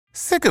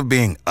Sick of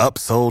being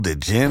upsold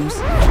at gyms?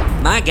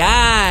 My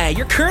guy,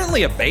 you're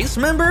currently a base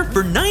member?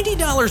 For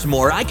 $90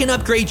 more, I can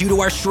upgrade you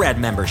to our Shred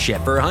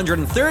membership. For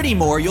 $130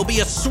 more, you'll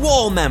be a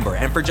Swole member.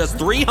 And for just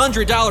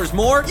 $300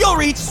 more, you'll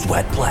reach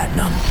Sweat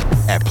Platinum.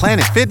 At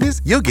Planet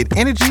Fitness, you'll get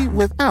energy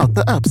without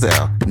the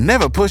upsell.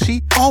 Never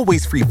pushy,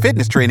 always free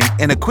fitness training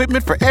and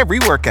equipment for every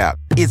workout.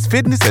 It's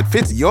fitness that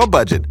fits your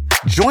budget.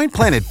 Join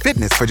Planet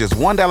Fitness for just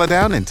 $1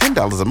 down and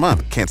 $10 a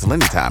month. Cancel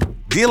anytime.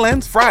 Deal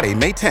ends Friday,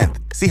 May 10th.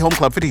 See Home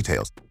Club for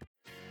details.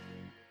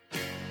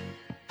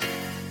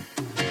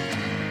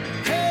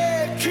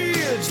 Hey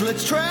kids,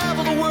 let's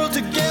travel the world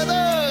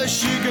together.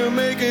 She can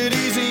make it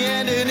easy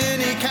and in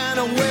any kind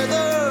of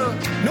weather.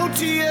 No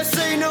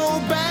TSA,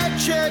 no bad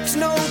checks,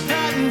 no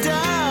patting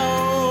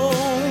down.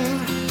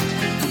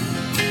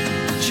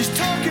 She's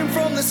talking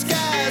from the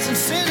skies and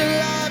sending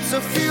lots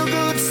of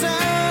feel-good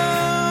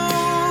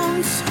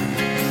sounds.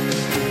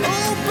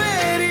 Oh,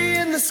 Betty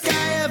in the sky,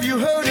 have you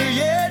heard her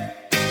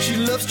yet? She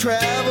loves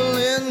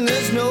traveling,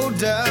 there's no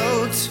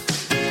doubt.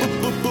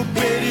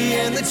 Betty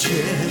and the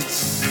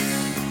Jets.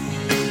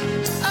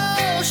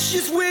 Oh,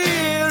 she's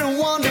weird and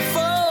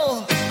wonderful.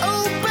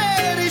 Oh,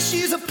 Betty,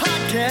 she's a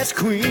podcast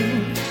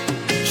queen.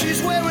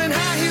 She's wearing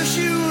high heel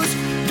shoes,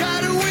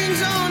 got her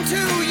wings on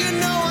too. You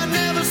know I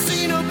never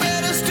seen her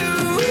better stew.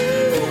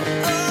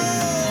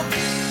 Oh,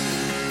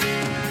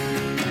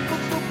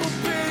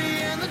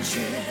 Betty and the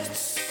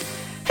Jets.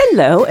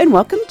 Hello and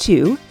welcome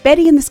to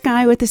Betty in the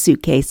Sky with a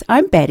Suitcase.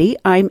 I'm Betty.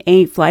 I'm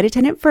a flight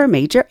attendant for a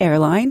major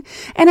airline,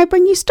 and I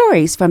bring you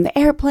stories from the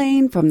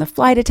airplane, from the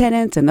flight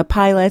attendants and the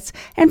pilots,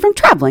 and from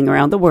traveling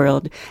around the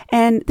world.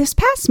 And this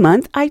past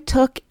month, I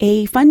took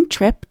a fun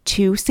trip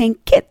to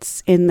St.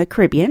 Kitts in the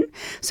Caribbean,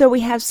 so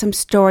we have some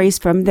stories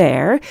from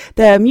there.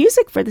 The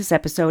music for this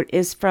episode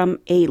is from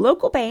a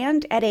local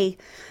band at a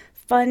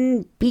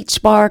fun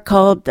beach bar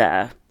called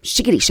the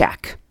Shiggity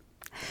Shack.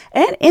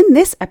 And in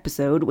this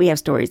episode, we have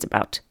stories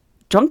about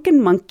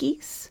drunken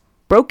monkeys,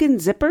 broken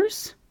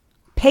zippers,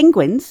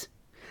 penguins,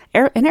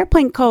 an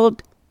airplane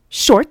called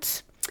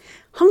Shorts,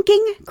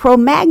 honking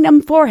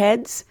Cro-Magnon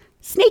foreheads,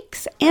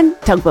 snakes, and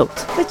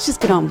tugboats. Let's just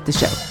get on with the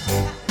show.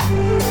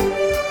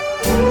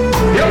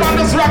 You want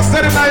this rock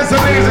steady nice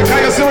and easy.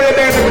 Can you see where you're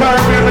there in the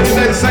Caribbean when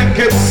you're in St.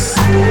 Kitts?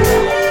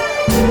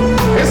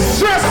 It's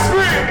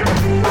stress-free.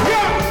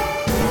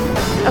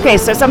 Yeah. Okay,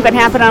 so something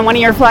happened on one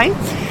of your flights?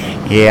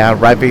 Yeah,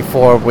 right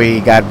before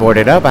we got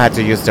boarded up, I had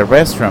to use the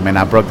restroom, and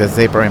I broke the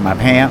zipper in my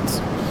pants.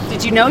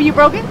 Did you know you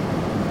broke it?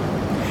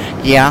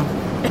 Yeah.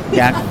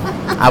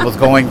 I was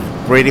going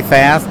pretty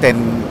fast,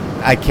 and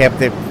I kept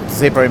the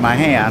zipper in my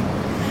hand.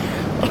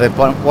 Well, the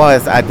point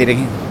was I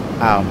didn't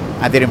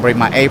bring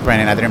my apron,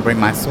 and I didn't bring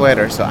my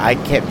sweater, so I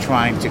kept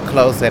trying to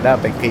close it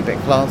up and keep it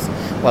closed.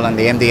 Well, on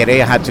the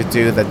MDA, I had to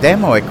do the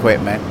demo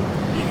equipment.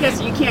 Because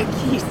you can't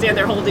stand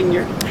there holding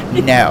your...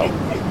 No.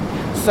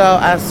 So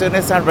as soon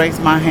as I raised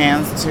my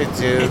hands to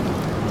do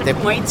the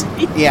point,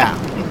 yeah,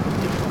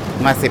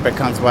 my zipper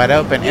comes wide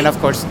open. And of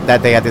course,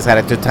 that day I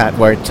decided to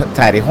wear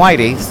tidy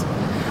whities,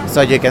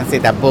 so you can see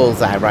that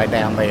bullseye right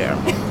down there.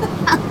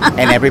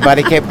 And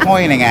everybody kept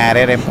pointing at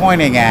it and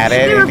pointing at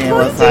it. And it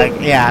was like,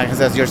 yeah, it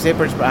says your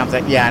zipper's. I was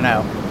like, yeah, I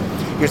know.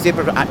 Your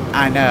zipper,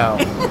 I know.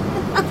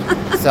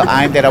 So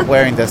I ended up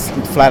wearing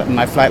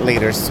my flight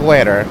leader's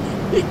sweater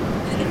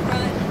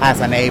as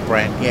an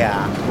apron,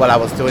 yeah, while I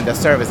was doing the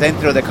service. And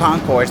through the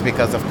concourse,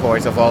 because, of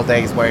course, of all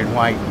days wearing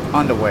white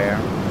underwear.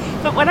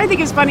 But what I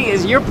think is funny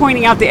is you're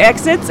pointing out the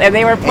exits, and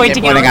they were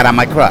pointing out on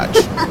my crutch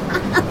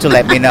to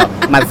let me know.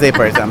 My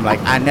zippers, I'm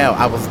like, I know,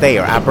 I was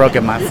there. I broke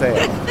it myself.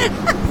 You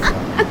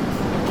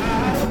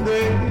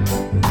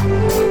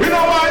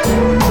know what?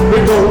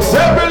 Because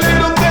every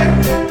little thing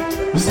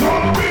is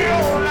gonna be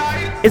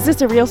alright. Is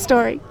this a real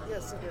story?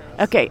 Yes, it is.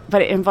 Okay,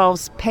 but it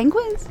involves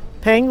penguins?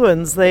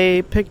 Penguins.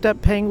 They picked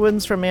up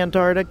penguins from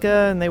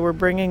Antarctica and they were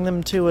bringing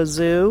them to a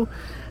zoo.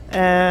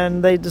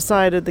 And they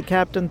decided, the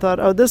captain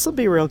thought, oh, this will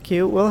be real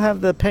cute. We'll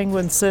have the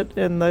penguin sit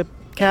in the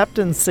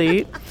captain's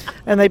seat.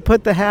 And they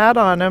put the hat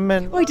on him.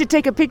 And wait, to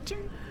take a picture?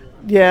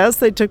 Yes,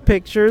 they took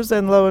pictures.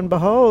 And lo and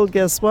behold,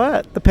 guess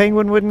what? The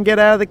penguin wouldn't get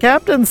out of the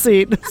captain's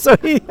seat. So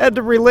he had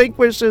to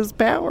relinquish his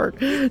power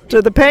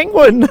to the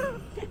penguin.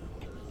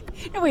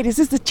 No, wait, is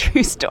this a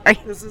true story?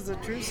 This is a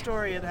true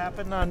story. It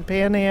happened on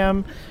Pan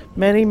Am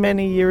many,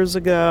 many years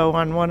ago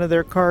on one of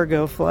their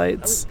cargo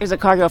flights. There's a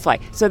cargo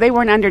flight. So they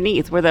weren't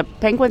underneath. Were the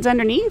penguins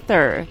underneath,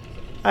 or?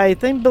 I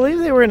believe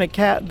they were in the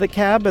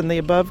cabin, the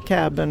above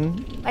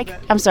cabin.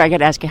 I'm sorry, I got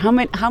to ask you, how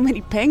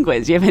many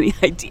penguins? Do you have any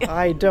idea?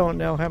 I don't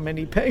know how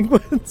many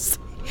penguins.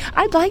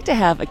 I'd like to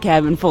have a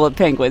cabin full of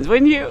penguins,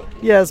 wouldn't you?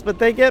 Yes, but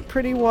they get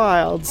pretty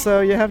wild,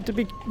 so you have to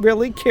be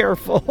really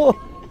careful.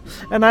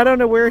 And I don't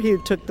know where he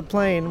took the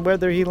plane,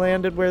 whether he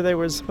landed where they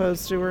were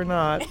supposed to or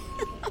not.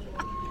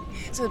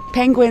 So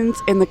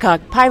penguins in the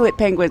pilot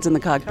penguins in the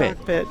cockpit.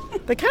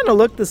 They kind of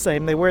look the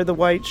same. They wear the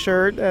white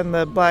shirt and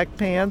the black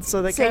pants,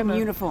 so they same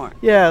uniform.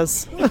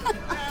 Yes.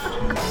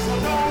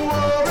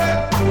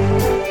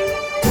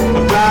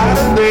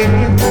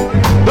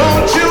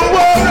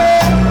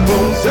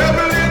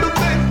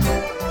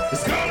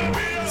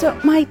 So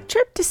my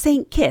trip to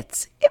St.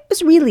 Kitts, it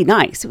was really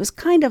nice. It was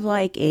kind of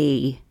like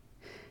a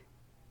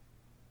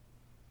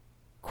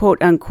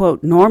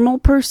quote-unquote normal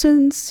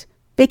person's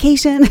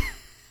vacation.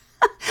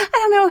 I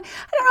don't know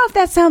if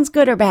that sounds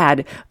good or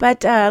bad,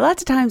 but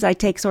lots of times I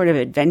take sort of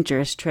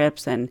adventurous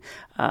trips and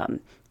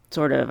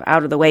sort of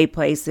out-of-the-way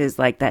places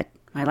like that.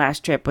 My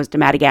last trip was to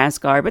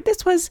Madagascar, but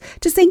this was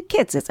to St.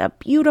 Kitts. It's a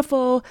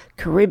beautiful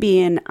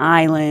Caribbean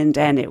island,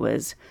 and it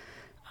was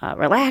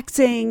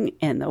relaxing,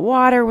 and the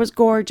water was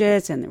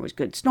gorgeous, and there was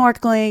good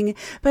snorkeling,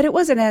 but it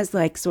wasn't as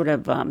like sort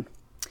of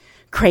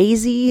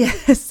crazy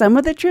as some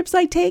of the trips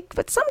I take.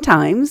 But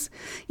sometimes,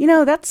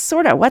 that's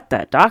sort of what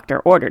the doctor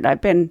ordered.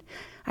 I'd been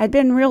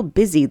real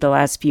busy the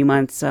last few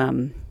months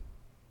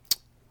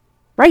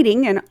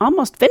writing and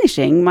almost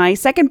finishing my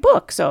second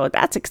book, so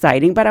that's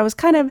exciting. But I was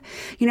kind of,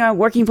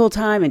 working full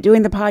time and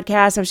doing the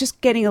podcast. I was just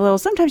getting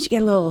sometimes you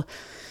get a little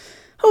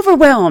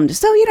overwhelmed.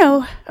 So,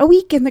 a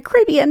week in the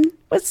Caribbean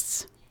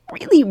was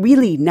really,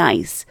 really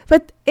nice,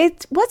 but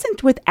it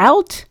wasn't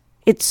without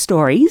its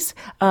stories.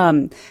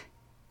 I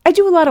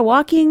do a lot of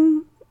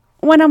walking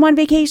when I'm on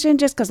vacation,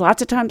 just because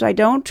lots of times I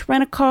don't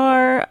rent a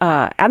car.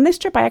 On this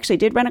trip, I actually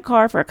did rent a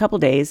car for a couple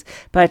days,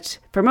 but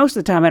for most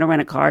of the time, I don't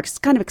rent a car 'cause it's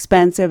kind of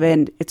expensive,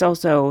 and it's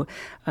also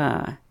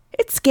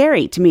it's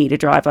scary to me to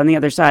drive on the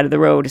other side of the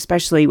road,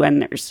 especially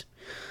when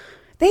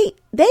they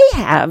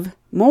have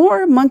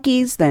more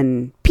monkeys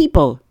than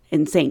people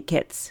in St.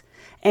 Kitts,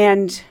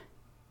 and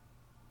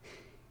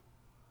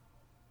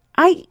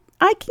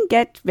I can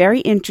get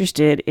very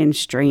interested in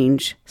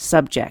strange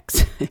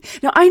subjects.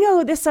 Now, I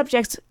know this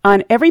subject's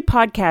on every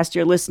podcast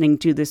you're listening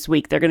to this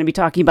week. They're going to be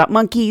talking about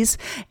monkeys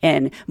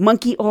and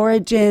monkey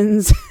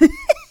origins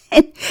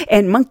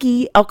and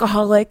monkey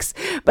alcoholics.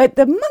 But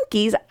the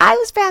monkeys, I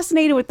was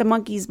fascinated with the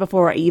monkeys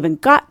before I even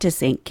got to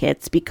St.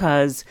 Kitts,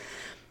 because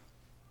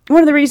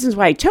one of the reasons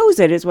why I chose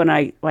it is when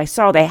I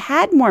saw they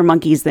had more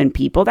monkeys than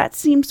people. That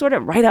seemed sort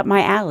of right up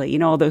my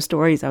alley. All those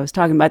stories I was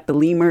talking about, the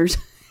lemurs.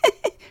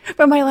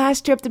 From my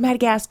last trip to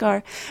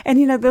Madagascar. And,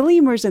 the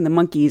lemurs and the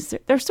monkeys,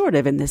 they're sort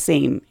of in the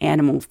same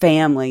animal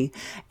family.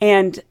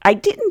 And I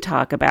didn't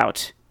talk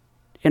about,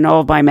 in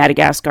all of my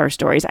Madagascar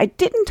stories, I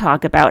didn't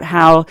talk about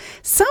how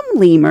some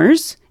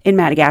lemurs in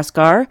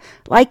Madagascar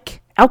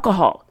like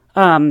alcohol.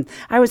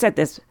 I was at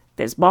this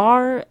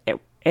bar,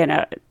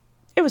 and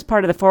it was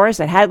part of the forest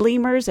that had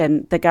lemurs,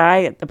 and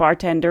the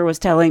bartender was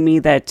telling me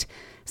that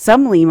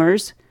some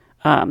lemurs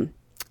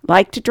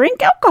like to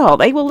drink alcohol.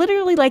 They will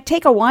literally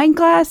take a wine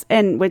glass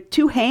and with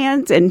two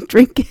hands and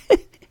drink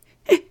it.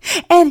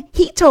 And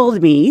he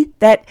told me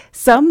that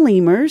some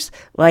lemurs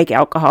like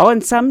alcohol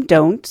and some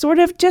don't, sort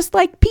of just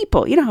like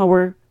people. You know how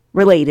we're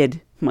related,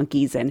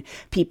 monkeys and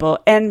people.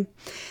 And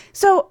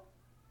so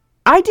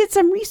I did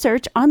some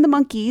research on the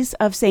monkeys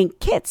of St.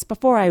 Kitts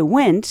before I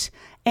went.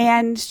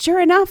 And sure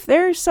enough,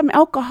 there's some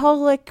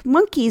alcoholic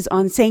monkeys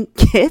on St.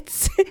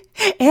 Kitts.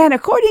 And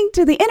according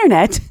to the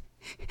internet,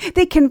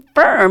 they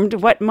confirmed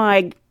what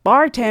my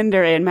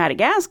bartender in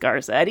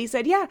Madagascar said. He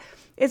said, yeah,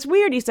 it's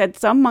weird. He said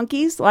some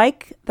monkeys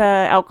like the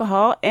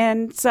alcohol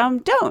and some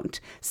don't.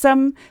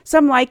 Some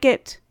like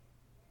it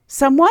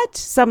somewhat,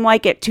 some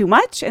like it too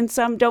much, and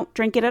some don't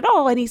drink it at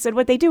all. And he said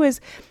what they do is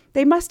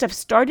they must have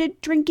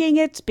started drinking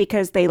it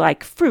because they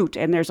like fruit.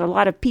 And there's a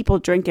lot of people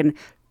drinking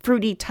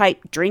fruity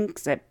type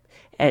drinks at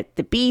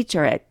the beach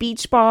or at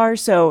beach bars.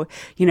 So,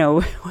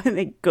 when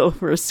they go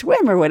for a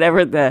swim or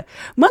whatever, the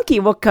monkey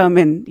will come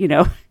and,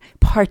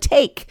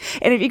 partake.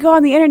 And if you go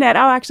on the internet,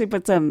 I'll actually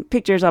put some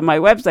pictures on my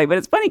website, but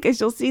it's funny because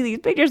you'll see these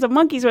pictures of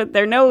monkeys with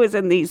their nose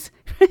in these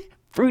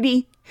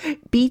fruity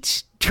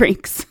beach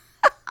drinks.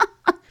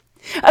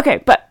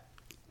 Okay, but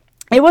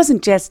it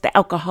wasn't just the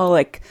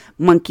alcoholic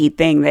monkey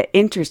thing that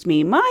interests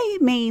me. My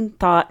main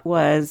thought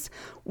was,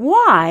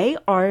 why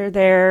are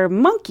there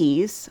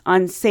monkeys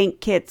on St.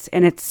 Kitts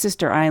and its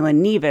sister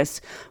island, Nevis,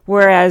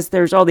 whereas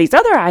there's all these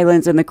other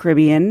islands in the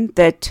Caribbean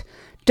that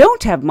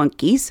don't have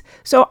monkeys?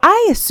 So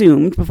I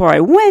assumed before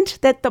I went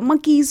that the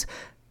monkeys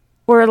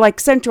were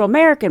like Central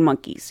American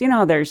monkeys.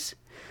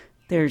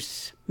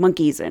 There's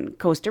monkeys in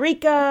Costa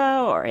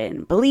Rica or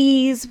in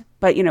Belize,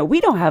 but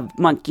we don't have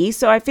monkeys.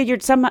 So I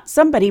figured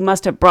somebody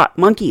must have brought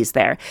monkeys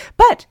there.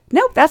 But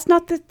nope, that's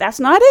not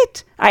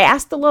it. I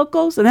asked the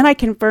locals, and then I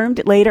confirmed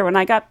it later when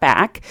I got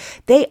back.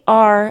 They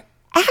are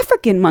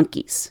African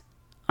monkeys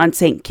on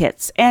St.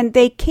 Kitts, and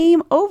they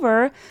came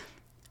over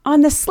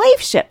on the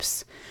slave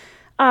ships.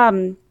 I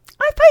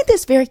find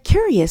this very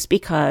curious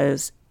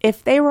because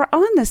if they were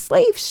on the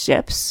slave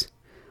ships,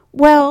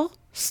 well,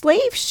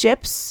 slave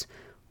ships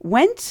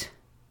went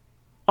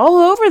all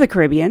over the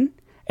Caribbean,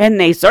 and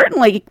they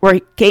certainly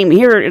came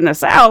here in the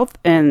South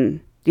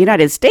and the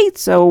United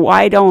States. So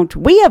why don't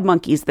we have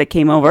monkeys that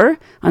came over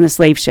on the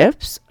slave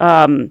ships?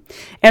 And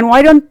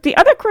why don't the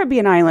other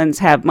Caribbean islands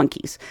have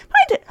monkeys?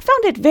 I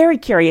found it very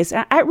curious.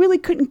 I really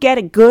couldn't get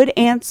a good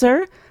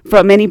answer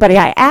from anybody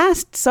I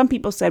asked. Some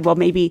people said, well,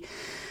 maybe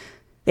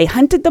they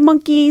hunted the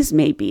monkeys,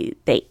 maybe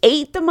they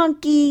ate the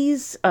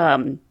monkeys.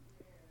 I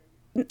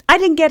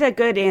didn't get a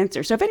good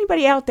answer. So if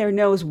anybody out there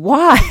knows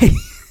why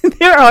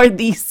there are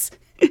these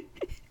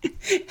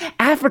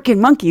African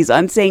monkeys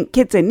on St.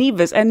 Kitts and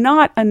Nevis and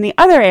not in the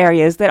other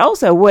areas that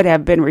also would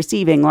have been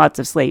receiving lots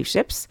of slave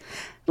ships,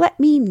 let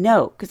me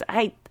know, because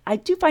I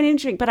do find it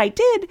interesting. But I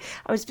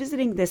was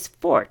visiting this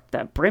fort,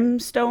 the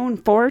Brimstone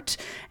Fort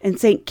in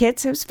St.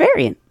 Kitts. It was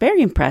very,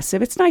 very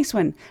impressive. It's nice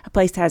when a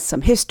place has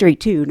some history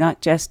too,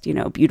 not just,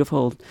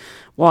 beautiful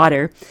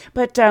water.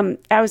 But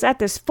I was at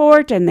this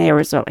fort, and there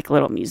was like a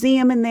little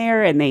museum in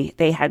there, and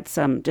they had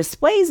some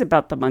displays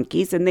about the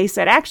monkeys, and they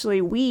said,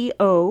 actually, we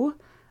owe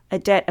a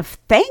debt of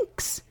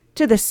thanks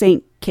to the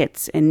St.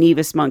 Kitts and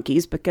Nevis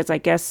monkeys, because I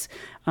guess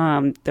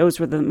those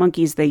were the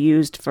monkeys they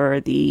used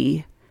for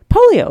the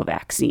polio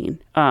vaccine.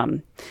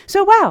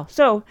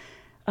 So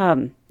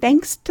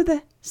thanks to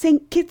the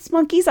St. Kitts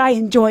monkeys, I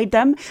enjoyed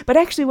them. But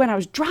actually, when I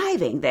was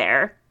driving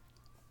there,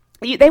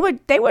 they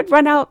would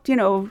run out.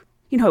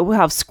 We'll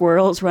have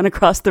squirrels run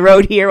across the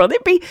road here. Well,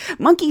 there'd be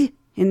monkey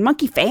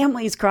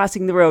families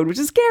crossing the road, which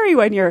is scary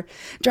when you're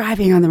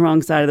driving on the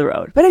wrong side of the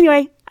road. But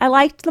anyway, I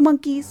liked the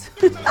monkeys,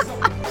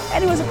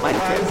 and it was a fun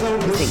trip.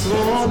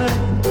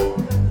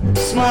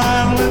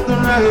 Smile with the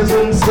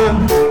rising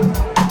sun.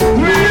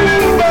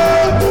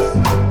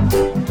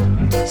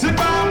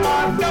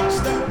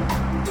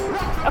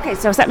 Okay,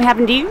 so something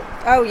happened to you?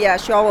 Oh,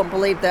 yes, y'all won't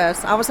believe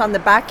this. I was on the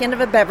back end of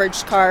a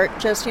beverage cart,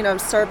 just,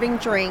 serving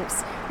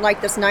drinks.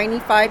 Like this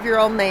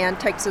 95-year-old man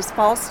takes his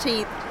false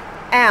teeth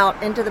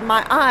out into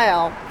my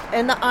aisle,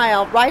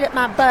 right at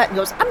my butt, and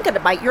goes, I'm going to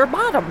bite your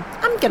bottom.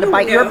 I'm going to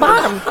bite your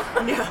bottom.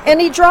 No. And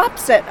he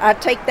drops it. I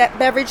take that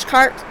beverage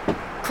cart,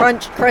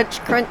 crunch, crunch,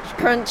 crunch,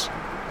 crunch.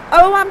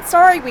 Oh, I'm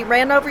sorry, we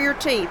ran over your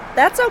teeth.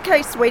 That's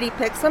okay, sweetie.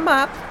 Picks them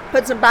up,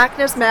 puts them back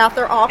in his mouth.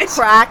 They're all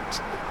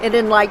cracked and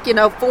in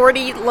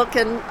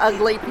 40-looking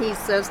ugly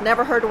pieces.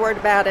 Never heard a word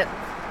about it.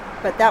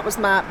 But that was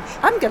my,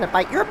 I'm going to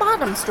bite your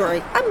bottom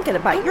story. I'm going to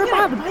bite your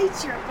bottom.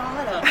 Bite your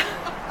bottom.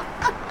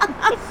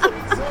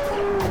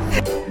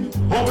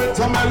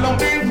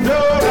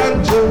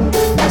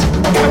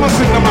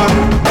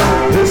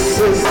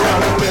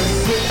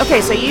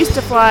 Okay, so you used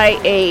to fly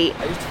I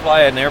used to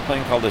fly an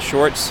airplane called the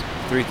Shorts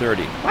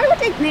 330. Why would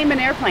they name an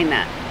airplane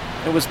that?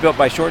 It was built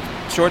by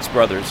Shorts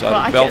Brothers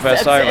out of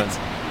Belfast, Ireland.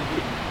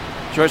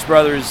 Shorts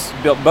Brothers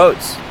built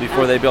boats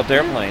before they built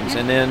airplanes,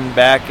 and then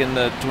back in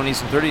the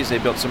 20s and 30s, they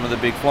built some of the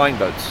big flying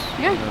boats.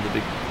 Yeah. The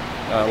big,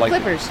 like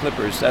Clippers.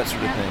 Clippers, that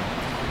sort of thing.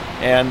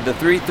 And the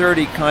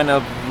 330 kind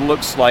of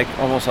looks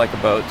almost like a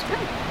boat,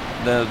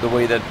 the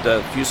way that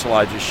the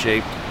fuselage is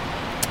shaped.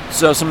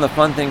 So some of the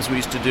fun things we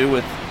used to do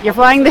with... You're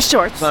flying the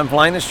Shorts. So I'm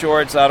flying the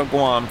Shorts out of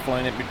Guam,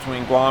 flying it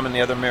between Guam and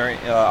the other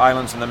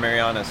islands in the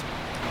Marianas.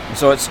 And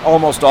so it's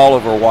almost all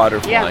over water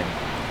flying.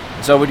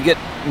 Yeah. So we'd get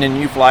a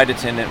new flight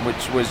attendant,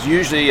 which was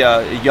usually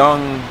a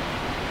young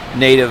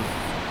native,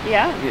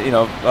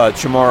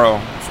 Chamorro.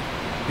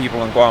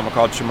 People in Guam are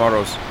called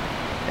Chamorros.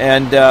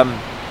 And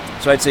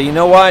so I'd say, you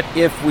know what,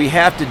 if we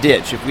have to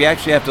ditch, if we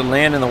actually have to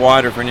land in the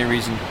water for any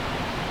reason,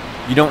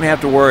 you don't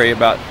have to worry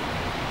about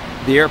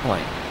the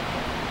airplane.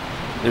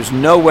 There's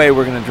no way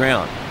we're going to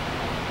drown.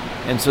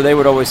 And so they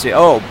would always say,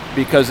 oh,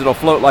 because it'll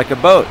float like a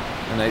boat.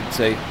 And I'd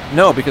say,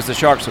 no, because the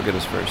sharks will get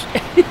us first.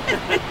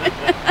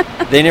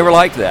 They never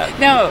liked that.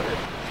 No.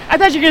 I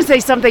thought you were going to say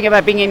something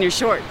about being in your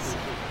shorts.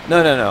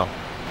 No.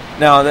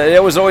 No,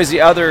 it was always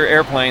the other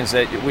airplanes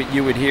that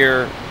you would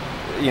hear,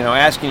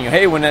 asking you,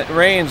 hey, when it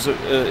rains,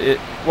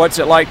 what's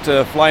it like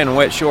to fly in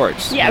wet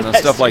shorts? Yeah, and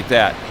stuff like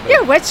that.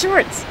 Yeah, wet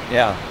shorts.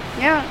 Yeah.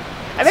 Yeah.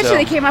 I bet you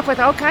they came up with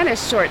all kind of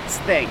shorts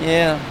things.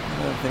 Yeah,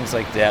 things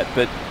like that.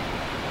 But,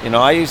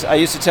 I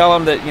used to tell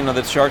them that,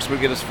 that sharks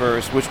would get us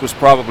first, which was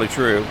probably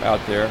true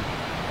out there.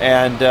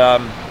 And,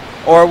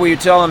 or we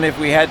would tell them if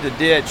we had to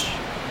ditch,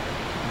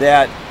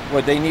 that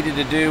what they needed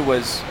to do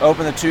was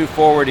open the two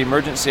forward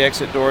emergency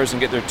exit doors and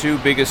get their two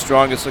biggest,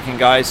 strongest looking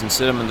guys and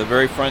sit them in the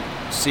very front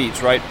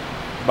seats right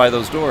by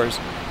those doors,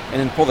 and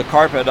then pull the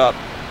carpet up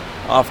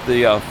off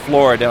the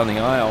floor down the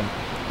aisle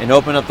and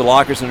open up the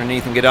lockers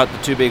underneath and get out the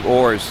two big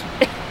oars.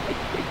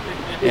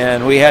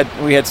 And we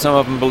had some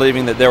of them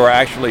believing that there were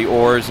actually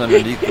oars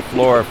underneath the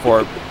floor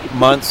for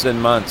months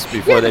and months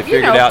before they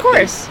figured out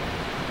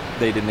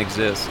they didn't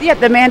exist. Yeah,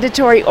 the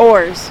mandatory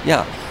oars.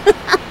 Yeah.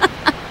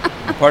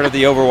 Part of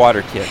the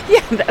overwater kit.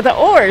 Yeah, the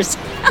oars.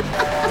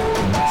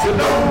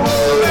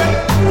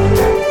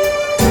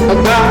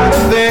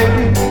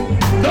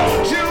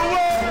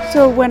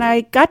 So when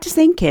I got to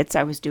St. Kitts,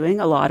 I was doing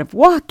a lot of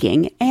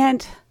walking,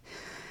 and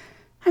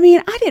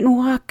I didn't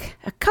walk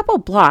a couple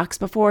blocks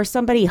before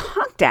somebody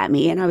honked at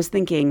me, and I was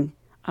thinking,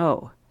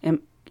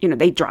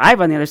 they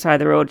drive on the other side of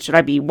the road. Should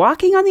I be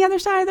walking on the other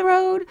side of the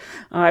road?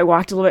 I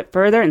walked a little bit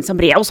further, and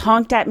somebody else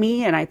honked at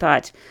me, and I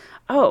thought,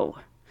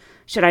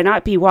 should I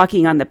not be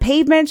walking on the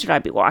pavement? Should I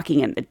be walking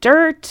in the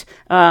dirt?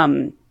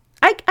 I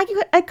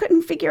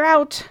couldn't figure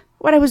out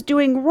what I was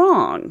doing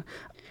wrong.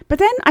 But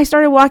then I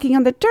started walking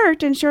on the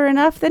dirt, and sure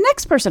enough, the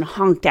next person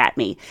honked at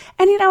me.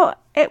 And,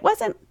 it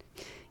wasn't,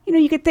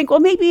 you could think, well,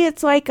 maybe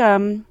it's like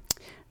when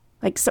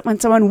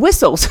someone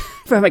whistles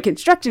from a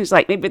construction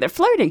site, maybe they're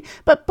flirting.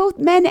 But both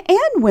men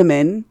and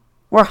women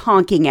were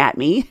honking at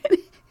me.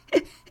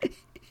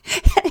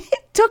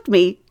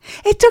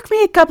 It took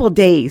me a couple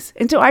days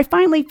until I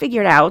finally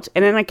figured out,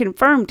 and then I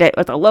confirmed it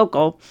with a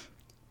local,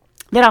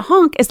 that a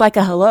honk is like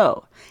a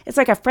hello. It's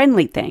like a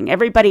friendly thing.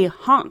 Everybody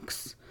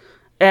honks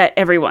at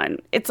everyone.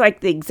 It's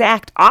like the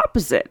exact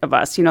opposite of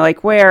us,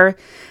 like where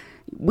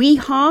we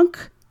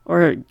honk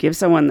or give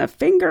someone the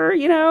finger,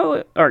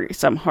 or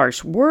some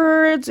harsh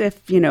words.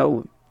 If,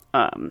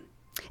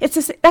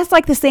 that's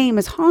like the same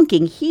as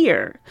honking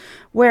here,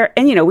 where,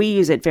 and, we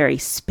use it very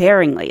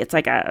sparingly. It's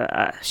like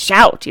a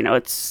shout,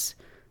 it's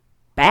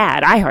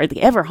bad. I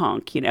hardly ever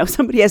honk,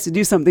 somebody has to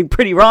do something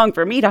pretty wrong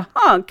for me to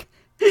honk.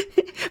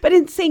 But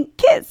in St.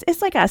 Kitts,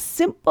 it's like a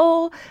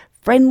simple,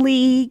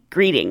 friendly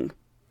greeting.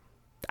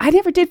 I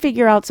never did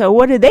figure out, so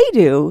what do they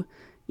do,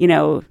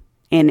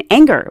 in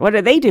anger? What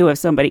do they do if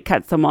somebody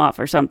cuts them off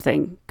or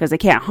something? Because they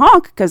can't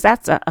honk, because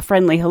that's a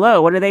friendly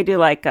hello. What do they do,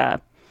 like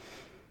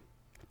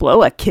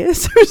blow a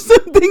kiss or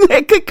something?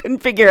 I couldn't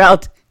figure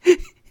out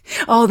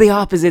all the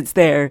opposites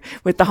there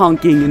with the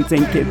honking in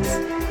St. Kitts.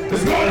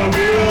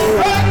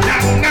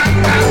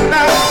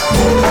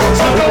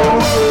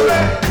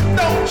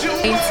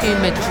 To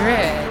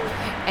Madrid,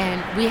 and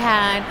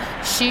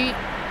she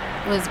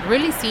was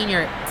really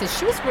senior, so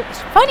she was a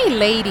funny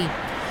lady.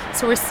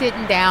 So we're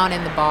sitting down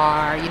in the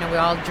bar, we're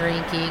all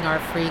drinking our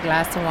free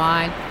glass of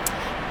wine,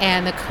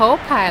 and the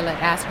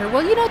co-pilot asked her,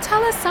 well,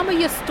 tell us some of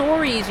your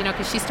stories,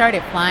 because she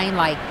started flying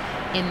like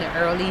in the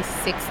early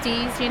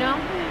 60s,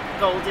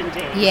 Golden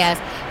days. Yes.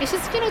 And she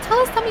said, tell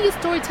us some of your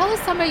stories. Tell us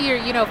some of your,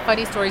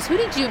 funny stories. Who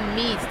did you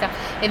meet? Stuff.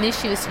 And then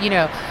she was,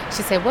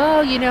 she said,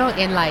 well,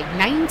 in like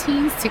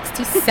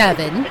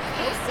 1967.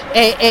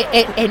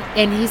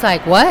 and he's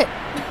like, what?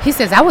 He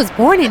says, I was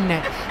born in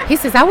that. He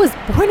says, I was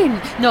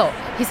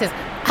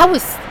I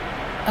was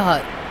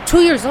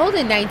 2 years old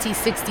in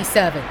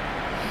 1967.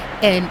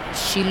 And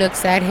she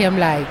looks at him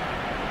like,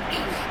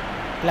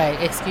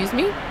 excuse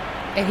me?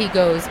 And he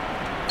goes,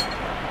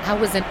 I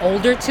was an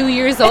older 2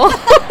 years old.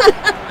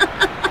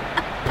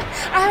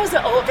 I was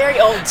very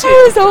old too.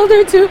 I was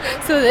older too.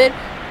 So then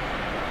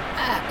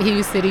he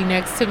was sitting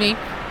next to me.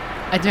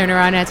 I turned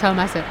around and I told him,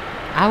 I said,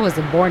 I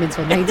wasn't born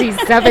until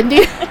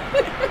 1970.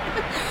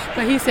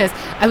 But he says,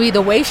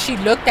 the way she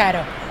looked at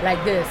him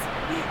like this.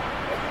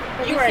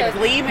 You were a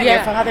gleam in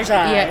your father's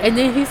eye. Yeah, and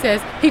then he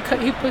says, he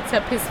puts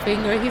up his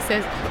finger. He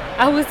says,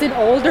 I was an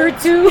older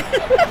too.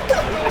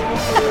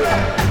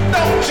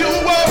 Don't you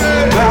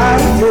worry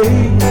about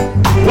it.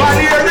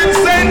 While you're in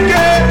St.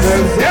 Kitts,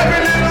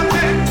 every little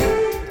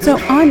thing. So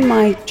on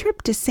my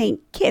trip to St.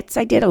 Kitts,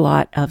 I did a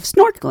lot of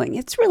snorkeling.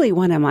 It's really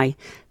one of my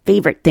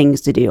favorite things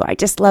to do. I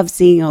just love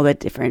seeing all the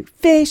different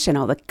fish and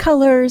all the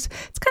colors.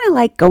 It's kind of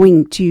like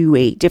going to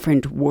a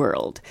different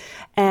world.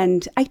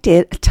 And I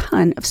did a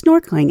ton of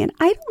snorkeling. And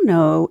I don't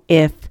know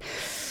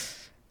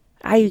if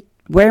I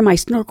wear my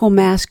snorkel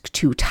mask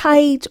too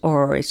tight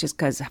or it's just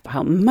because of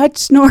how much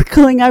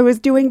snorkeling I was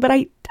doing, but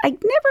I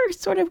never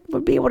sort of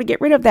would be able to get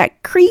rid of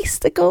that crease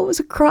that goes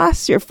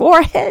across your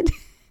forehead.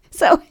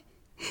 So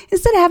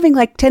instead of having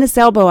like tennis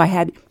elbow, I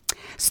had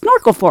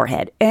snorkel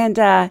forehead. And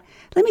let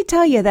me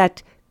tell you,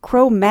 that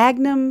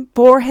Cro-Magnon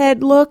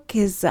forehead look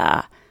is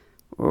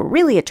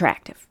really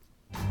attractive.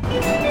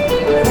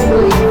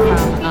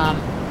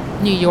 From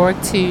New York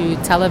to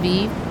Tel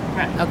Aviv,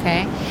 right.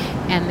 Okay?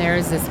 And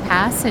there's this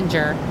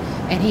passenger,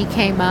 and he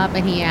came up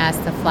and he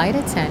asked the flight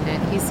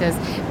attendant, he says,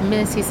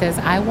 Miss, he says,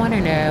 I want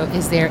to know,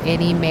 is there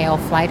any male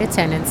flight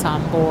attendants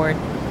on board?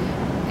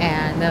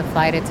 And the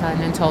flight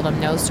attendant told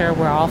him, no, sir,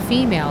 we're all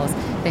females.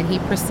 Then he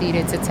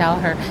proceeded to tell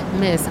her,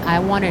 Miss, I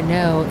want to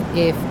know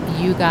if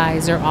you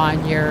guys are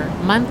on your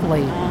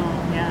monthly.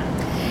 Oh, yeah.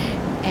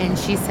 And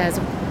she says,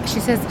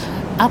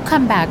 I'll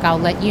come back, I'll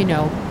let you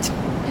know.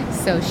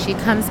 So she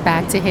comes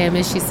back to him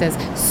and she says,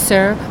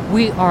 sir,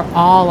 we are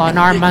all on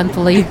our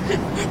monthly.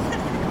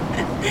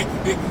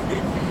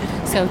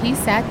 So he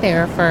sat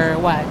there for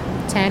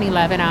 10,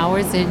 11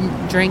 hours,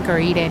 didn't drink or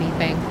eat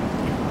anything.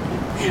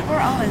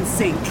 We're all in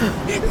sync.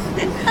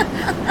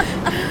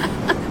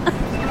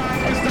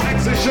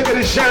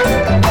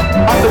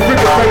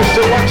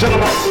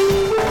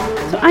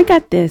 So I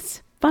got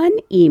this fun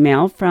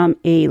email from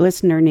a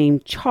listener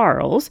named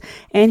Charles,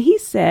 and he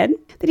said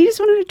that he just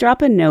wanted to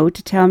drop a note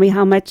to tell me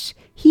how much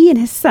he and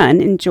his son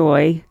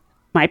enjoy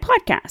my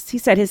podcast. He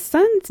said his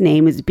son's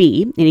name is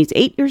B, and he's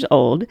 8 years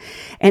old,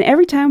 and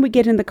every time we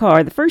get in the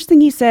car, the first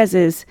thing he says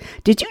is,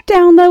 did you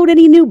download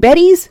any new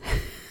Betties?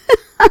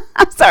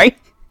 I'm sorry.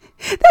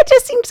 That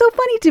just seemed so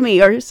funny to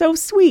me, or so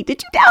sweet.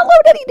 Did you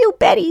download any new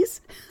Betties?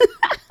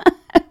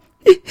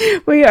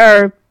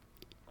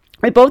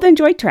 We both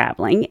enjoy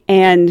traveling,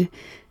 and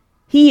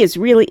he is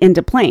really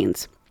into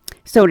planes.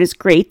 So it is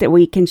great that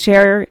we can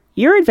share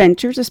your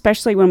adventures,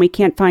 especially when we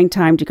can't find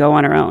time to go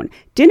on our own.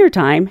 Dinner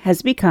time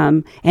has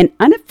become an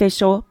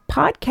unofficial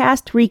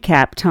podcast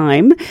recap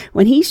time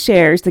when he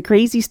shares the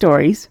crazy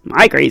stories,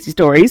 my crazy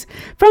stories,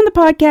 from the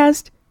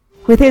podcast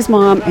with his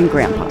mom and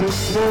grandpa.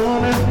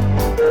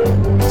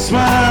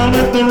 Smile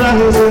at the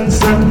rising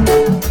sun.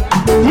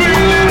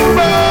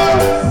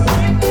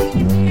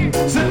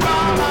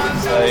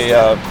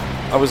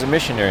 I was a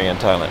missionary in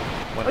Thailand.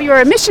 Well, you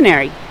were a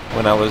missionary.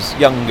 When I was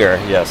younger,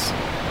 yes.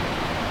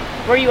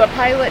 Were you a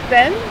pilot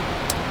then?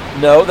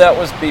 No, that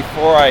was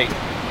before I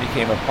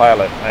became a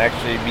pilot. I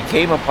actually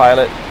became a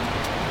pilot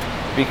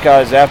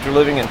because after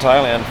living in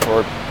Thailand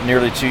for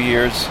nearly 2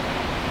 years,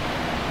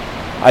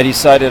 I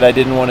decided I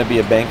didn't want to be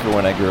a banker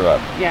when I grew up.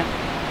 Yeah.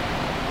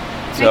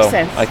 So Makes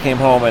sense. I came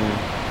home and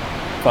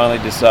finally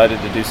decided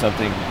to do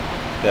something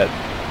that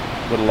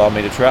would allow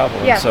me to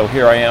travel. Yeah. And so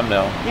here I am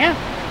now. Yeah.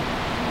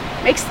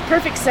 Makes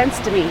perfect sense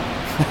to me.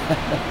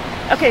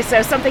 Okay,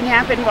 so something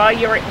happened while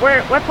you were...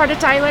 what part of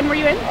Thailand were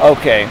you in?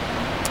 Okay.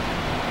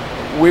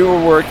 We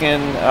were working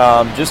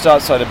just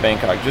outside of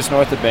Bangkok, just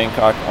north of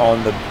Bangkok,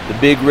 on the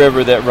big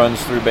river that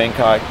runs through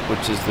Bangkok,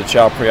 which is the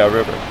Chao Phraya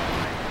River.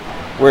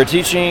 We're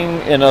teaching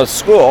in a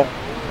school,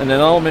 in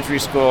an elementary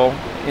school,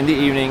 in the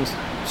evenings,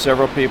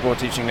 several people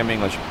teaching them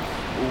English.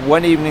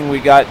 One evening we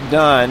got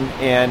done,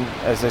 and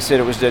as I said,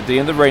 it was at the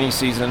end of the rainy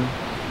season,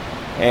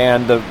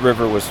 and the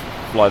river was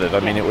flooded. I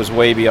mean, it was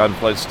way beyond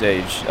flood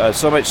stage.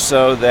 So much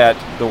so that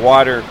the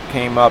water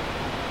came up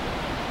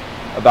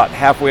about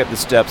halfway up the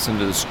steps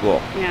into the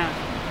school. Yeah.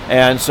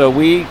 And so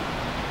we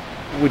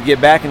would get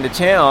back into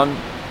town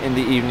in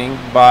the evening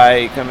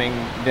by coming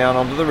down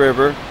onto the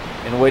river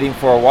and waiting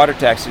for a water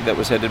taxi that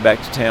was headed back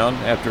to town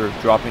after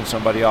dropping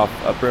somebody off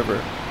upriver.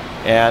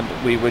 And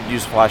we would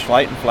use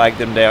flashlight and flag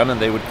them down, and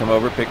they would come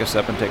over, pick us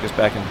up, and take us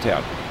back into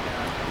town.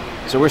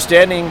 So we're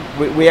standing,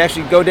 we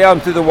actually go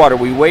down through the water.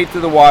 We wade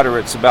through the water.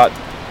 It's about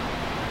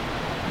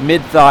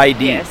mid-thigh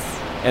deep.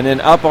 Yes. And then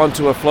up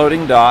onto a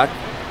floating dock.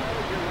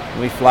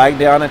 We flag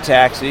down a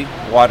taxi,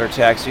 water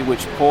taxi,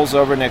 which pulls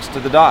over next to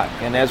the dock.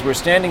 And as we're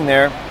standing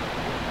there,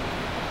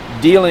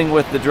 dealing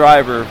with the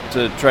driver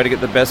to try to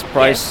get the best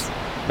price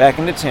back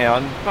into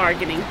town,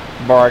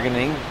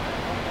 bargaining,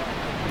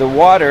 the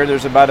water,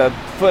 there's about a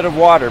foot of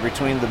water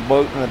between the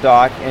boat and the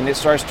dock, and it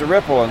starts to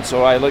ripple. And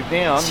so I look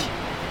down,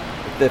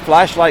 the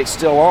flashlight's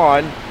still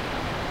on,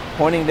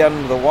 pointing down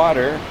into the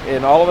water,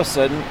 and all of a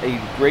sudden, a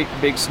great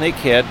big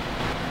snakehead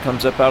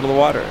comes up out of the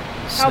water.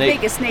 How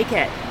big is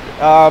snakehead?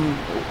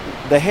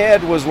 The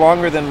head was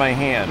longer than my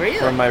hand, Really?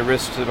 from my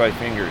wrist to my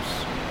fingers.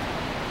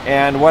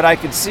 And what I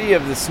could see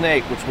of the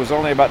snake, which was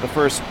only about the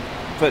first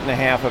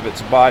 1.5 feet of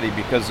its body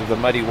because of the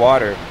muddy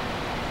water,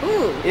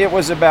 Ooh. it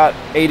was about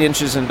 8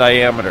 inches in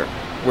diameter,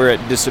 where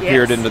it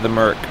disappeared Yes. into the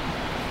murk.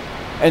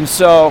 And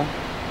so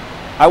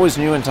I was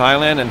new in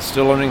Thailand and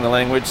still learning the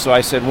language, so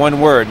I said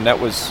one word, and that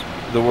was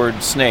the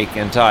word snake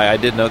in Thai. I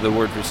did know the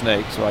word for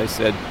snake, so I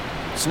said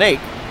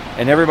snake.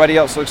 And everybody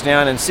else looks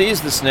down and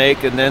sees the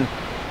snake, and then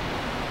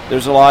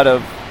there's a lot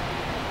of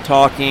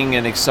talking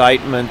and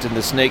excitement, and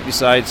the snake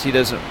decides he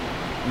doesn't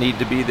need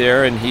to be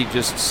there, and he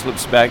just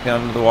slips back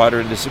down into the water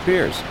and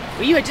disappears.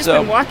 Well, you had just So,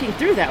 been walking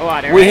through that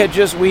water, We right? had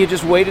just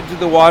waded through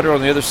the water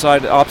on the other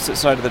side, the opposite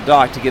side of the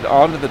dock, to get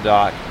onto the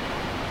dock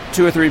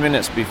 2 or 3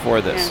 minutes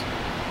before this.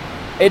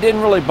 It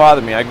didn't really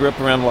bother me. I grew up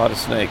around a lot of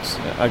snakes.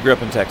 I grew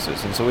up in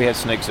Texas, and so we had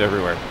snakes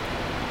everywhere.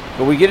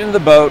 But we get in the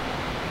boat,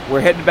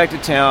 we're headed back to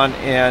town,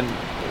 and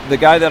the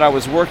guy that I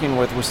was working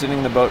with was sitting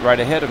in the boat right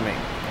ahead of me.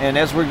 And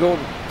as we're going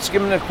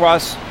skimming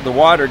across the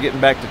water,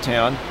 getting back to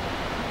town,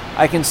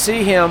 I can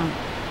see him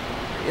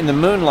in the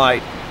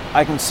moonlight.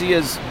 I can see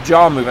his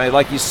jaw moving,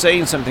 like he's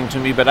saying something to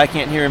me, but I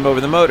can't hear him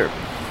over the motor.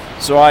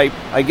 So I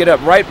get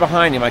up right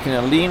behind him. I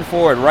can lean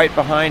forward right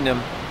behind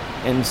him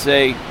and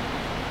say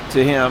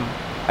to him,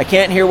 "I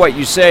can't hear what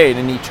you say."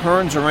 And he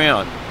turns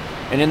around,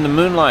 and in the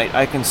moonlight,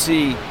 I can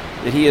see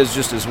that he is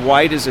just as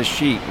white as a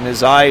sheet, and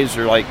his eyes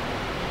are like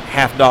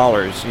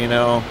 $half, you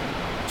know,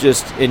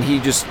 and he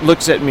just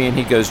looks at me and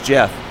he goes,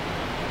 "Jeff,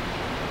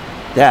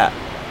 that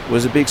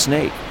was a big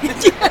snake."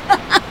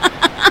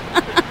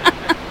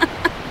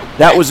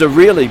 That was a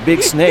really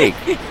big snake.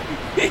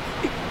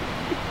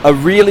 A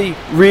really,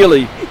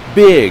 really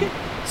big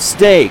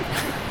snake.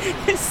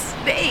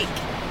 Snake.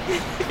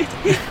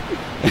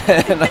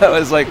 And I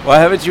was like, "Well,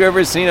 haven't you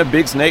ever seen a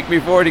big snake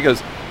before?" And he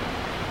goes,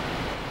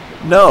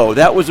 "No,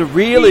 that was a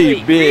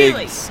really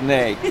big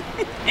snake."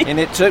 And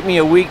it took me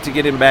a week to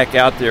get him back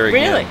out there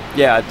again. Really?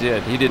 Yeah, it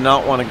did. He did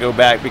not want to go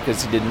back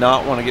because he did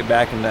not want to get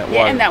back in that water.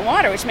 Yeah, in that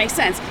water, which makes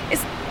sense.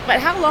 But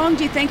how long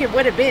do you think it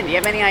would have been? Do you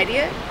have any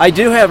idea? I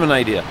do have an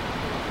idea.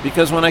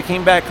 Because when I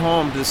came back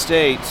home to the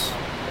States,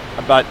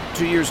 about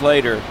 2 years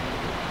later,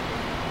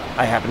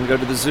 I happened to go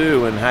to the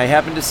zoo, and I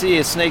happened to see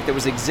a snake that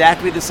was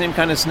exactly the same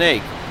kind of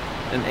snake.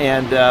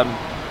 And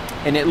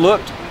it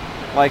looked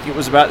like it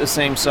was about the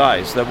same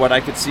size, that what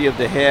I could see of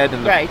the head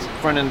and the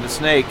front end of the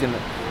snake in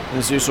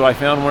the zoo. So I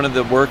found one of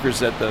the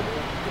workers at the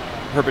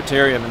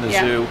herpetarium in the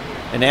zoo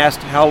and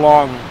asked how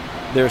long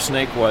their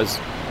snake was.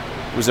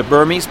 It was a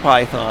Burmese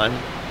python,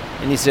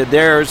 and he said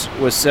theirs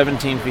was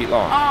 17 feet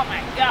long. Oh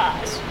my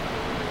gosh.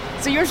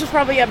 So yours was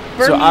probably a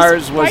Burmese So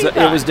ours was,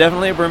 python. it was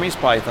definitely a Burmese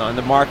python.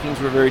 The markings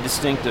were very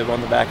distinctive on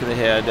the back of the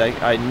head.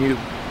 I knew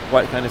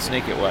what kind of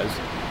snake it was.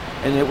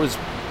 And it was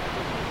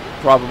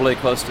probably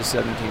close to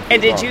 17 feet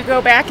And did long. you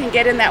go back and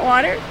get in that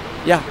water?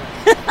 Yeah,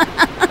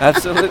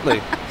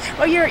 absolutely.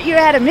 Well, you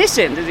had a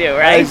mission to do,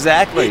 right?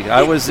 Exactly.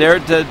 I was there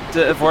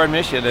for a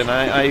mission, and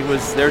I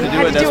was there to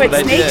do it. That's what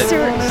I did.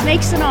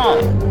 Snakes and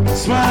all.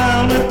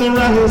 Smile with the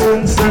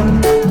rising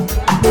sun.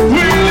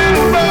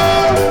 Little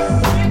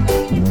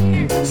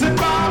bird, sit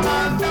by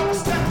my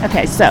doorstep.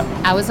 Okay, so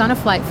I was on a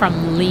flight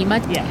from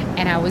Lima,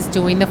 and I was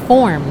doing the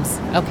forms,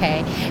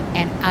 okay?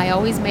 And I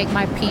always make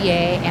my PA,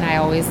 and I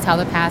always tell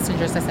the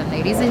passengers, I said,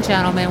 ladies and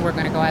gentlemen, we're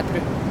going to go out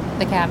through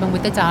the cabin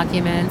with the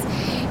documents.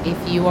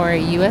 If you are a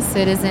U.S.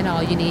 citizen,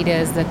 all you need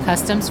is the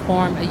customs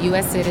form, a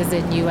U.S.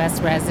 citizen,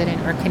 U.S.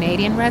 resident, or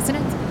Canadian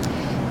resident.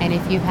 And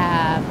if you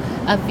have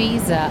a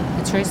visa,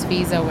 a tourist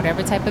visa,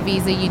 whatever type of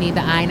visa, you need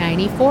the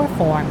I-94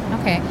 form.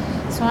 Okay,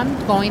 so I'm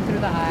going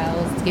through the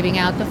aisles, giving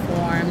out the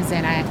forms,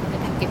 and I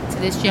get to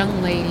this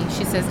young lady.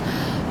 She says,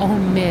 oh,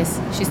 miss,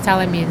 she's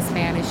telling me in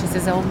Spanish. She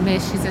says, oh,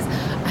 miss, she says,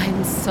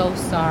 I'm so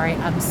sorry.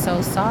 I'm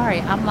so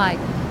sorry. I'm like,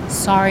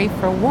 sorry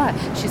for what?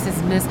 She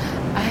says, miss,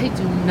 I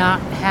do not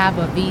have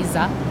a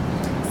visa.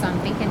 So I'm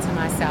thinking to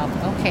myself,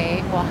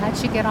 okay, well,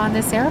 how'd you get on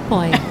this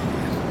airplane?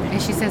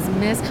 And she says,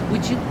 miss,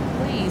 would you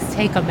please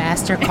take a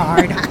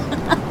MasterCard?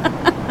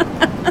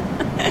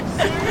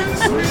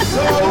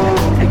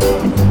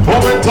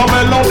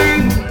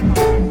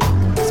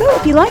 So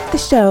if you like the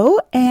show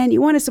and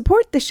you want to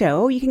support the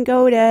show, you can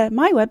go to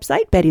my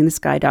website,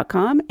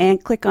 bettyinthesky.com,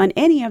 and click on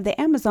any of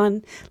the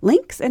Amazon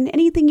links, and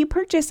anything you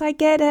purchase, I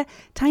get a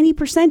tiny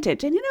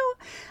percentage. And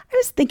I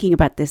was thinking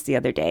about this the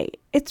other day.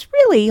 It's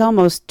really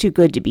almost too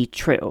good to be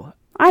true.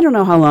 I don't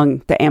know how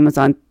long the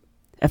Amazon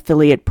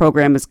affiliate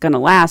program is going to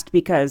last,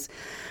 because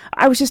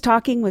I was just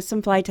talking with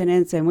some flight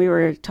attendants, and we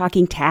were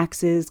talking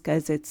taxes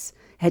because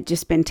had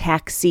just been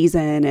tax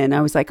season, and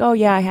I was like, oh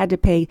yeah, I had to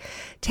pay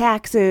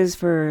taxes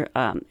for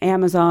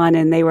Amazon,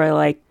 and they were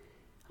like,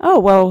 oh,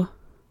 well,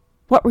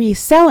 what were you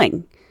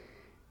selling?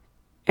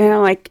 And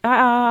I'm like,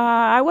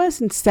 I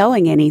wasn't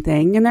selling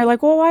anything. And they're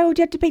like, well, why would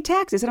you have to pay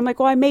taxes? And I'm like,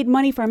 well, I made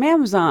money from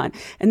Amazon.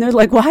 And they're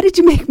like, well, how did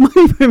you make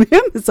money from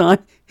Amazon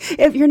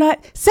if you're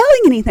not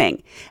selling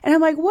anything? And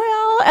I'm like,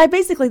 well, I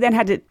basically then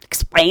had to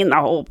explain the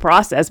whole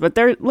process, but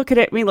they're looking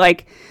at me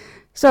like,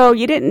 so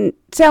you didn't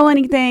sell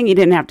anything, you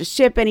didn't have to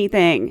ship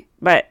anything,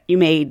 but you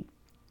made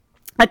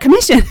a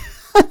commission.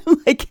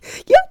 I'm like,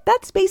 yeah,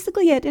 that's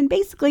basically it. And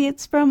basically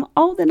it's from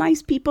all the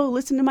nice people who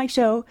listen to my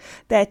show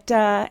that,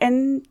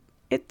 and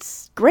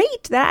it's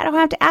great that I don't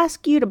have to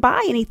ask you to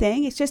buy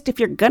anything. It's just if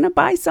you're going to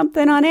buy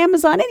something on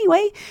Amazon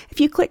anyway, if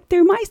you click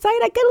through my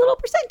site, I get a little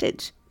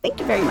percentage. Thank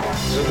you very much.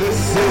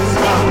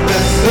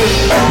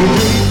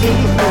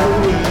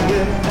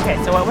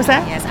 Okay, so what was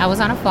that? Yes, I was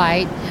on a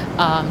flight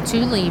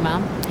to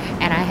Lima,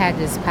 and I had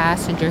this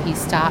passenger. He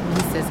stopped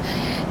me.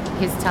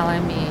 He's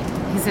telling me,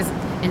 he says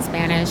in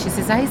Spanish, he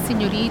says, ay,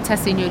 señorita,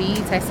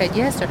 señorita. I said,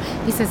 yes, sir.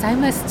 He says, I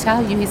must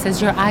tell you, he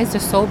says, your eyes are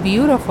so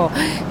beautiful.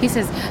 He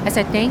says, I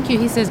said, thank you.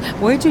 He says,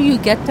 where do you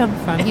get them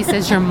from? He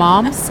says, your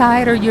mom's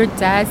side or your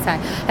dad's side?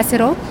 I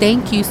said, oh,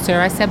 thank you,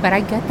 sir. I said, but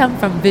I get them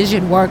from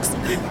Vision Works.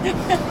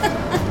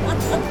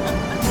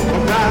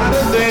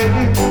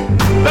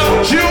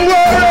 Don't you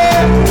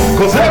worry,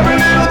 'cause every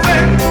little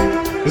thing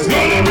is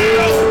gonna be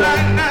alright.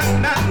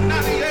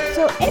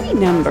 So any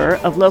number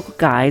of local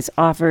guys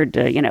offered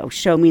to,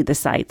 show me the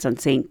sights on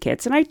St.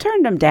 Kitts, and I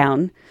turned them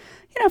down,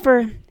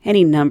 for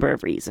any number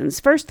of reasons.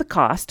 First, the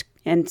cost,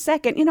 and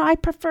second, I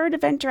prefer to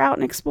venture out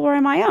and explore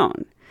on my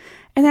own.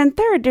 And then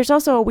third, there's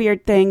also a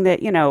weird thing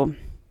that,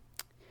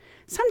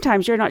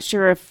 sometimes you're not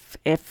sure if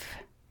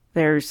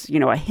there's,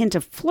 a hint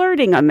of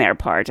flirting on their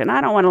part. And I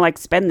don't want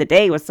to spend the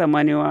day with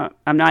someone who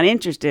I'm not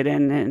interested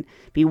in and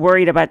be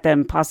worried about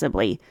them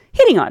possibly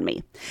hitting on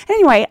me.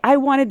 Anyway, I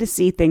wanted to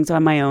see things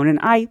on my own. And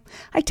I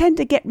tend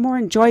to get more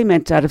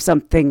enjoyment out of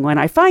something when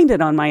I find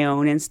it on my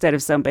own instead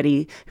of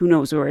somebody who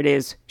knows where it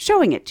is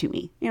showing it to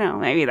me.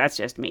 Maybe that's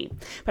just me.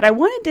 But I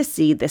wanted to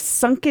see this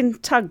sunken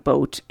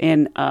tugboat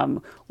in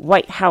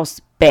White House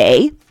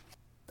Bay.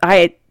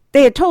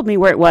 They had told me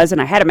where it was,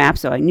 and I had a map,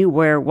 so I knew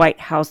where White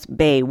House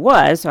Bay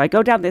was. So I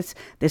go down this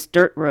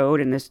dirt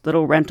road in this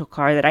little rental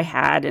car that I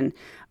had, and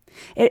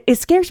it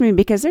scares me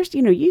because there's,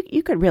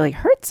 you could really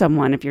hurt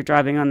someone if you're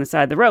driving on the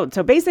side of the road.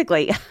 So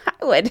basically,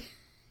 I would.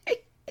 And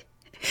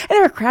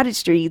there were crowded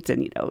streets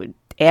and,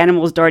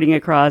 animals darting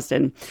across,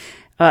 and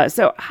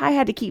so I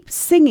had to keep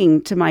singing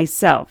to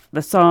myself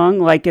the song,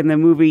 like in the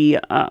movie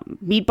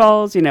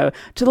Meatballs,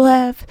 to the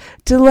left,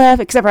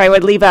 except for I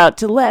would leave out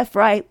to the left,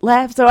 right,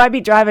 left. So I'd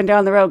be driving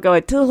down the road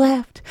going to the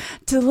left,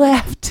 to the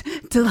left,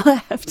 to the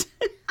left.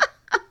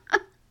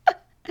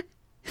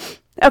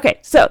 Okay,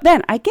 so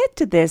then I get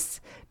to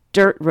this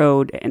dirt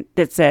road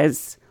that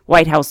says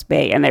White House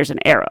Bay, and there's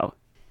an arrow.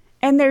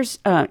 And there's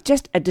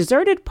just a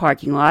deserted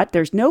parking lot.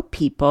 There's no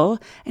people,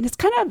 and it's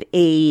kind of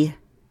a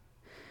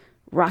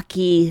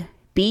rocky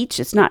beach.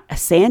 It's not a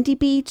sandy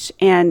beach,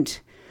 and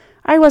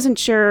I wasn't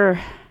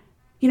sure.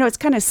 It's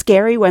kind of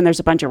scary when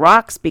there's a bunch of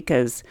rocks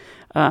because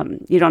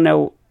you don't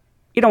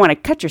want to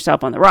cut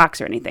yourself on the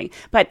rocks or anything.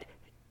 But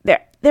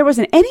there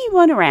wasn't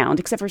anyone around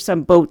except for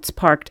some boats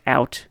parked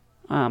out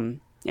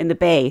in the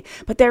bay.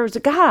 But there was a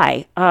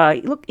guy.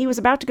 Look, he was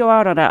about to go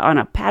out on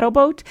a paddle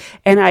boat,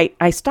 and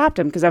I stopped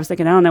him because I was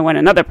thinking, I don't know when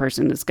another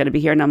person is going to be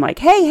here. And I'm like,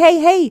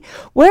 hey,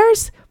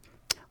 where's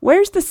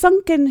the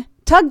sunken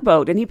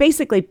tugboat? And he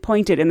basically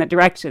pointed in the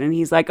direction, and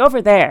he's like,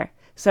 over there.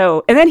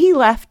 So, and then he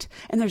left,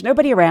 and there's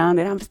nobody around,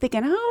 and I was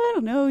thinking, I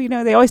don't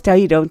know, they always tell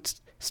you don't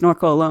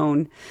snorkel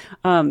alone.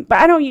 But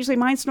I don't usually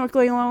mind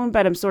snorkeling alone,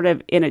 but I'm sort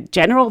of in a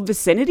general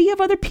vicinity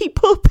of other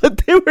people,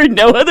 but there were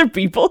no other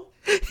people.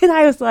 And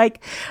I was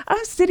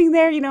sitting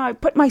there, I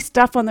put my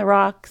stuff on the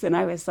rocks, and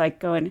I was like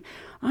going,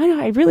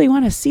 I really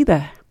want to see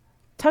the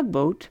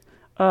tugboat.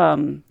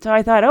 So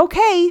I thought,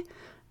 okay,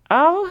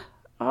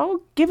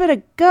 I'll give it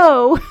a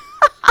go.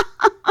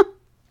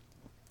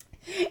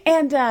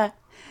 And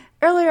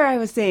earlier I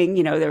was saying,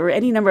 there were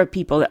any number of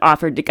people that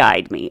offered to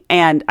guide me,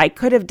 and I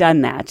could have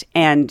done that,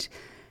 and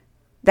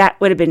that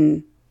would have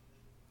been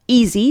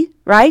easy,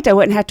 right? I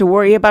wouldn't have to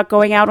worry about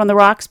going out on the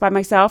rocks by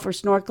myself or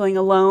snorkeling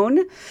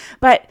alone.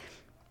 But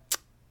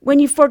when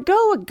you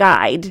forego a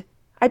guide,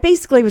 I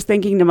basically was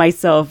thinking to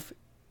myself,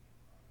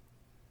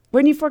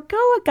 when you forego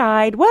a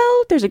guide,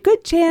 well, there's a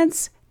good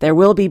chance there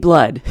will be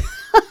blood.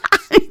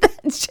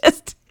 That's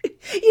just...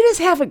 You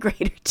just have a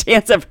greater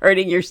chance of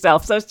hurting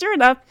yourself. So sure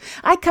enough,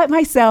 I cut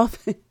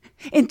myself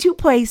in 2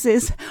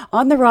 places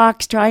on the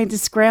rocks trying to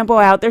scramble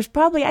out. There's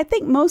probably, I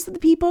think most of the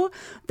people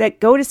that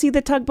go to see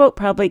the tugboat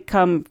probably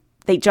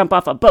they jump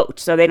off a boat,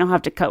 so they don't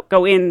have to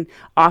go in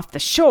off the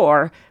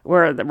shore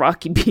where the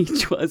rocky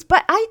beach was.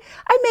 But I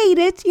made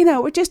it,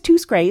 with just 2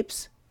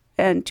 scrapes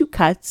and 2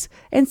 cuts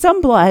and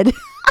some blood.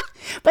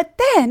 But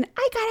then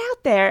I got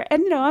out there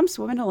and, I'm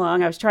swimming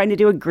along. I was trying to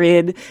do a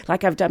grid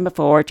like I've done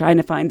before, trying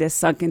to find this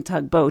sunken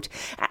tugboat.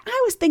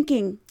 I was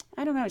thinking,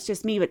 I don't know, it's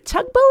just me, but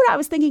tugboat, I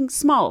was thinking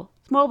small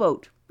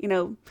boat,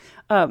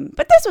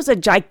 But this was a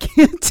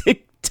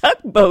gigantic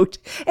tugboat,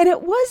 and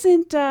it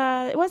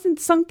wasn't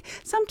sunk.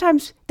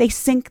 Sometimes they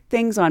sink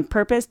things on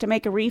purpose to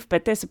make a reef,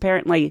 but this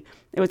apparently,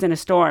 it was in a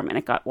storm and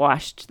it got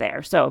washed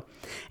there. So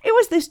it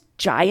was this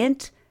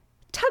giant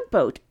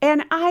tugboat,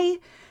 and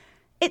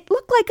it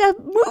looked like a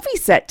movie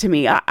set to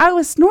me. I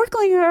was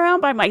snorkeling around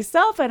by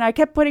myself, and I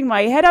kept putting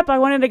my head up. I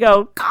wanted to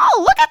go, oh,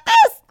 look at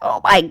this. Oh,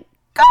 my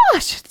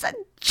gosh, it's a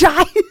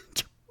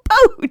giant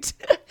boat.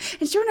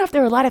 And sure enough,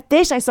 there were a lot of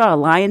fish. I saw a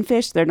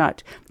lionfish.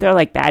 They're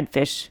like bad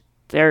fish.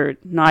 They're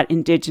not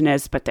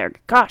indigenous, but are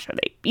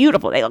they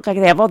beautiful. They look like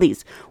they have all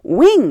these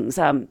wings.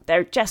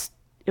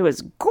 It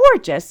was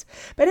gorgeous.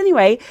 But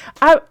anyway,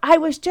 I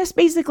was just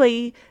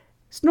basically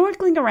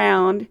snorkeling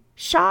around,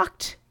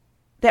 shocked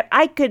that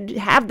I could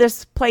have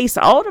this place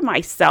all to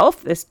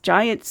myself, this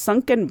giant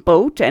sunken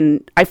boat,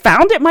 and I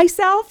found it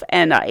myself,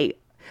 and I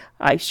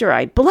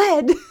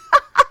bled.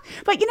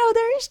 But,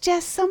 there's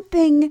just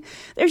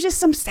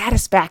some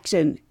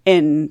satisfaction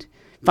in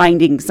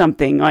finding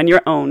something on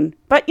your own.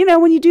 But,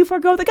 when you do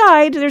forego the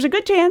guide, there's a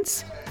good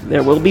chance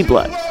there will be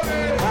blood.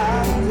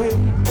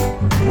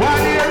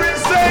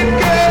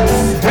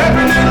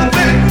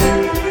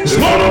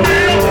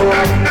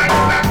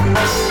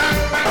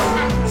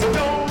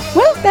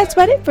 Well, that's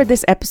about it for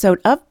this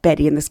episode of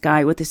Betty in the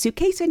Sky with a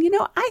Suitcase. And,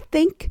 I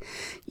think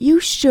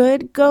you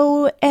should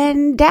go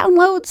and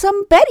download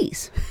some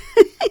Bettys.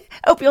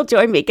 Hope you'll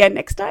join me again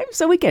next time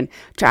so we can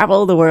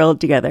travel the world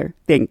together.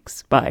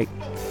 Thanks. Bye.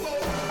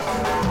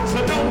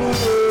 So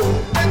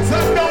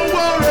don't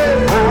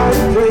worry,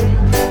 I'll wait.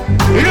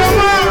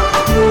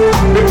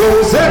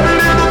 Because every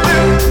little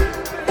thing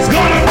is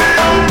gonna be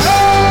alright.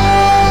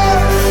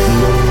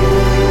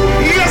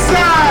 Yes, I.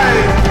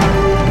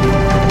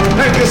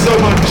 Thank you so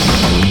much.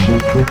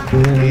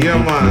 Yeah,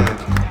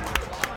 man.